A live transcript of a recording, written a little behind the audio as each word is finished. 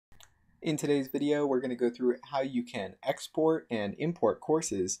In today's video, we're going to go through how you can export and import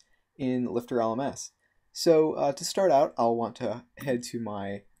courses in LifterLMS. So to start out, I'll want to head to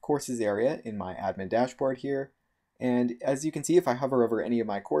my courses area in my admin dashboard here. And as you can see, if I hover over any of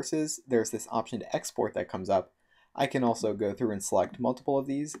my courses, there's this option to export that comes up. I can also go through and select multiple of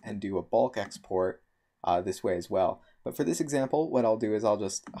these and do a bulk export this way as well. But for this example, what I'll do is I'll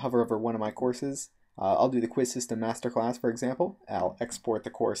just hover over one of my courses. I'll do the Quiz System Masterclass, for example. I'll export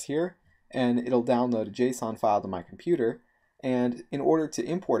the course here, and it'll download a JSON file to my computer. And in order to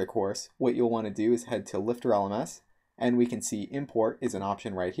import a course, what you'll want to do is head to LifterLMS, and we can see import is an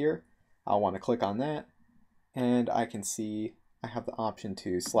option right here. I'll want to click on that, and I can see I have the option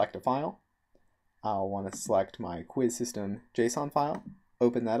to select a file. I'll want to select my Quiz System JSON file,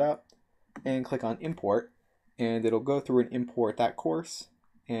 open that up, and click on import, and it'll go through and import that course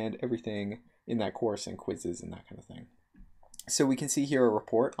and everything in that course and quizzes and that kind of thing. So we can see here a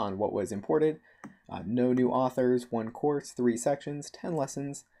report on what was imported. No new authors, 1 course, 3 sections, 10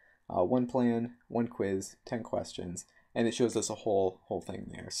 lessons, 1 plan, 1 quiz, 10 questions, and it shows us a whole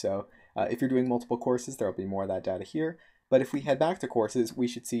thing there. So if you're doing multiple courses, there will be more of that data here. But if we head back to courses, we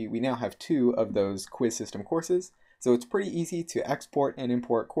should see we now have 2 of those quiz system courses. So it's pretty easy to export and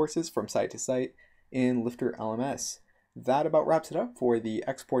import courses from site to site in LifterLMS. That about wraps it up for the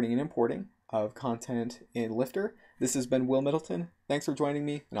exporting and importing of content in Lifter. This has been Will Middleton. Thanks for joining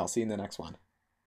me, and I'll see you in the next one.